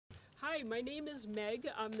Hi, my name is Meg.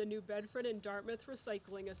 I'm the new Bedford and Dartmouth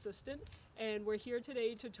Recycling Assistant, and we're here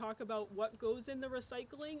today to talk about what goes in the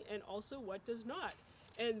recycling and also what does not.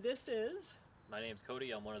 And this is... My name's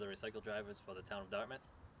Cody. I'm one of the recycle drivers for the Town of Dartmouth.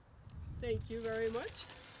 Thank you very much.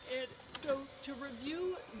 And so to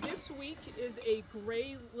review, this week is a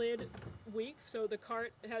gray lid week. So the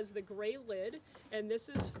cart has the gray lid, and this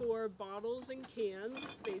is for bottles and cans,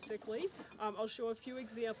 basically. I'll show a few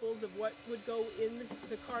examples of what would go in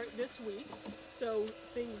the cart this week. So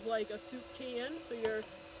things like a soup can, so your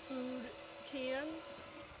food cans,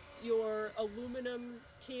 your aluminum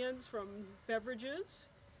cans from beverages,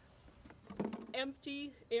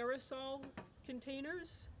 empty aerosol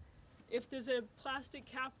containers. If there's a plastic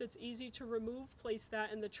cap that's easy to remove, place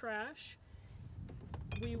that in the trash.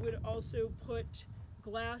 We would also put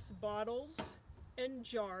glass bottles and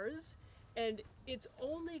jars, and it's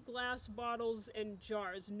only glass bottles and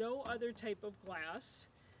jars, no other type of glass.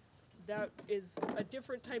 That is a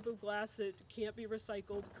different type of glass that can't be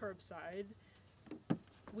recycled curbside.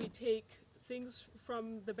 We take things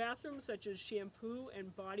from the bathroom, such as shampoo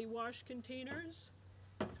and body wash containers.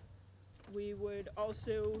 We would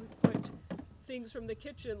also put things from the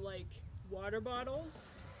kitchen like water bottles,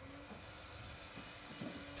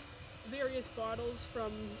 various bottles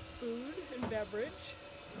from food and beverage,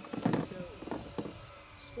 so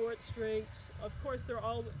sports drinks. Of course, they're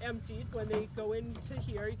all emptied when they go into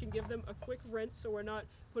here. You can give them a quick rinse so we're not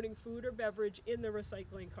putting food or beverage in the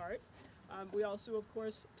recycling cart. We also, of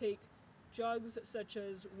course, take jugs such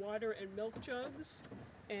as water and milk jugs,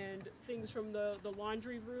 and things from the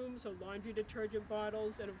laundry room, so laundry detergent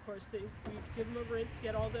bottles, and of course we give them a rinse,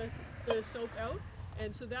 get all the soap out,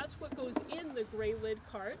 and so that's what goes in the gray lid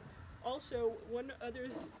cart. Also, one other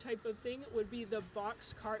type of thing would be the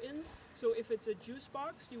boxed cartons. So if it's a juice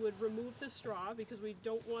box, you would remove the straw because we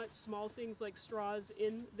don't want small things like straws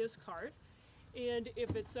in this cart. And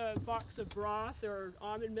if it's a box of broth or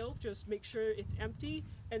almond milk, just make sure it's empty,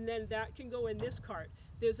 and then that can go in this cart.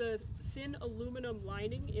 There's a thin aluminum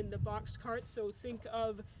lining in the boxed cart, so think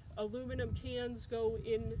of aluminum cans go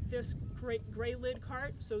in this gray lid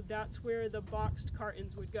cart, so that's where the boxed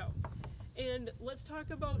cartons would go. And let's talk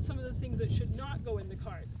about some of the things that should not go in the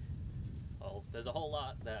cart. Well, there's a whole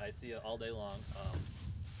lot that I see all day long.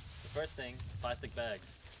 The first thing, plastic bags.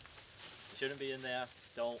 They shouldn't be in there.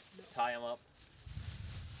 Don't tie them up.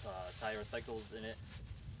 Tie your recyclables in it.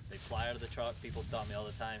 They fly out of the truck. People stop me all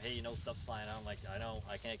the time. Hey, you know stuff's flying out. I'm like, I know.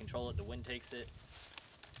 I can't control it. The wind takes it.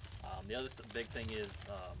 The other big thing is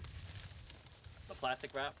the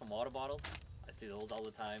plastic wrap from water bottles. I see those all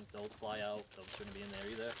the time. Those fly out. Those shouldn't be in there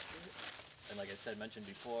either. And like I mentioned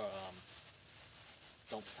before,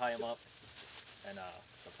 don't tie them up. And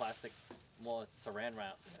the plastic, more saran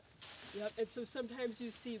wrap. Yep, and so sometimes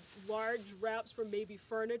you see large wraps from maybe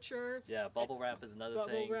furniture. Yeah, bubble wrap is another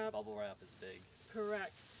thing. Bubble wrap is big.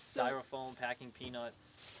 Correct. Styrofoam, packing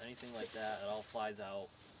peanuts, anything like that, it all flies out.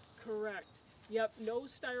 Correct. Yep, no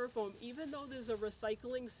styrofoam. Even though there's a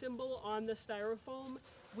recycling symbol on the styrofoam,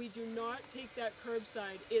 we do not take that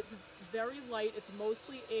curbside. It's very light, it's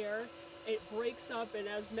mostly air. It breaks up, and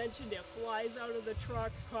as mentioned, it flies out of the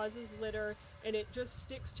truck, causes litter, and it just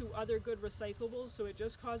sticks to other good recyclables, so it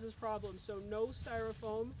just causes problems. So no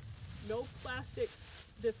styrofoam, no plastic.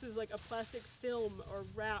 This is like a plastic film or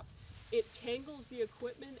wrap. It tangles the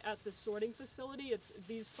equipment at the sorting facility. It's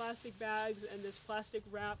these plastic bags and this plastic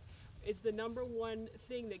wrap is the #1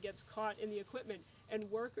 thing that gets caught in the equipment. And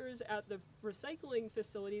workers at the recycling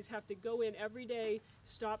facilities have to go in every day,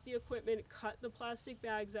 stop the equipment, cut the plastic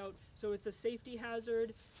bags out, so it's a safety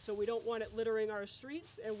hazard, so we don't want it littering our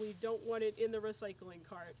streets, and we don't want it in the recycling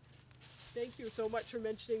cart. Thank you so much for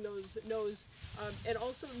mentioning those. And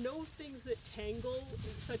also no things that tangle,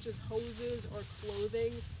 such as hoses or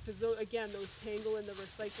clothing, because again, those tangle in the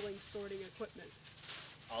recycling sorting equipment.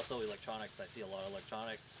 Also electronics, I see a lot of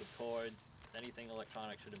electronics with cords. Anything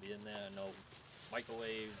electronic shouldn't be in there. No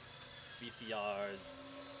microwaves,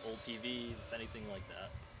 VCRs, old TVs, anything like that.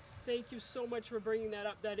 Thank you so much for bringing that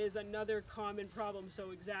up. That is another common problem.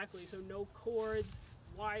 So exactly, so no cords,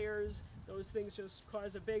 wires, those things just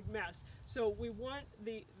cause a big mess. So we want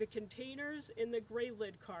the containers in the gray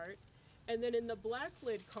lid cart, and then in the black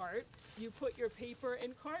lid cart, you put your paper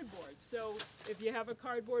and cardboard. So if you have a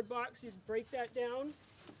cardboard box, you break that down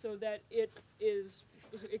so that it's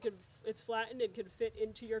flattened and can fit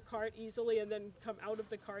into your cart easily and then come out of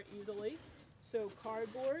the cart easily. So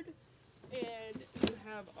cardboard, and you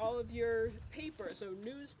have all of your paper, so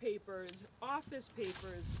newspapers, office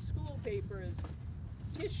papers, school papers,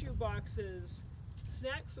 tissue boxes,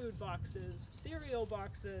 snack food boxes, cereal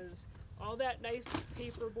boxes, all that nice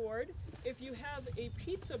paperboard. If you have a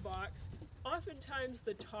pizza box, oftentimes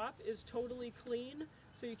the top is totally clean,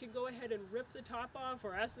 so you can go ahead and rip the top off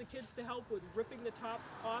or ask the kids to help with ripping the top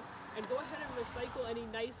off and go ahead and recycle any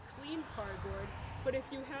nice clean cardboard. But if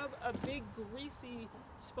you have a big greasy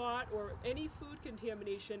spot or any food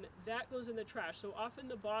contamination, that goes in the trash. So often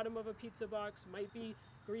the bottom of a pizza box might be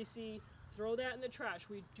greasy. Throw that in the trash.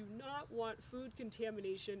 We do not want food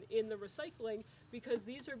contamination in the recycling because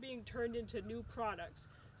these are being turned into new products.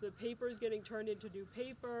 So the paper is getting turned into new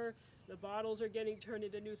paper, the bottles are getting turned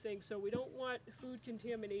into new things. So we don't want food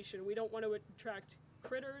contamination. We don't want to attract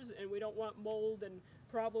critters, and we don't want mold and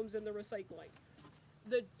problems in the recycling.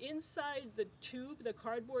 The inside the tube, the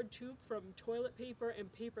cardboard tube from toilet paper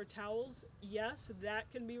and paper towels, yes, that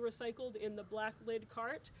can be recycled in the black lid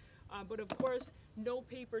cart. But of course, no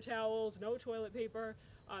paper towels, no toilet paper,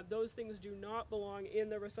 those things do not belong in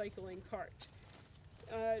the recycling cart.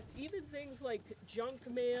 Even things like junk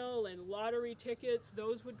mail and lottery tickets,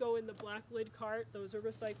 those would go in the black lid cart. Those are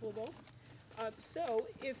recyclable. So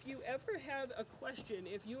if you ever have a question,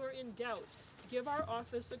 if you are in doubt, give our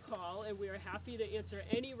office a call and we are happy to answer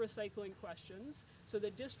any recycling questions. So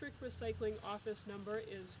the district recycling office number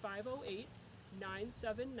is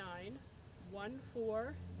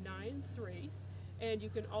 508-979-1493. And you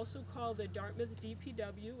can also call the Dartmouth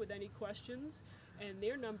DPW with any questions, and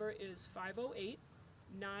their number is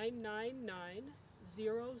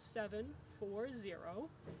 508-999-0740,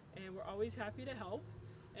 and we're always happy to help.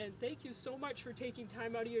 And thank you so much for taking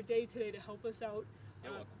time out of your day today to help us out.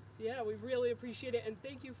 You're welcome. Yeah, we really appreciate it, and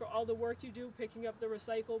thank you for all the work you do picking up the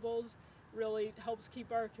recyclables. Really helps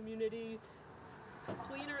keep our community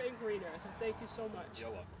cleaner and greener, so thank you so much.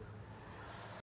 You're welcome.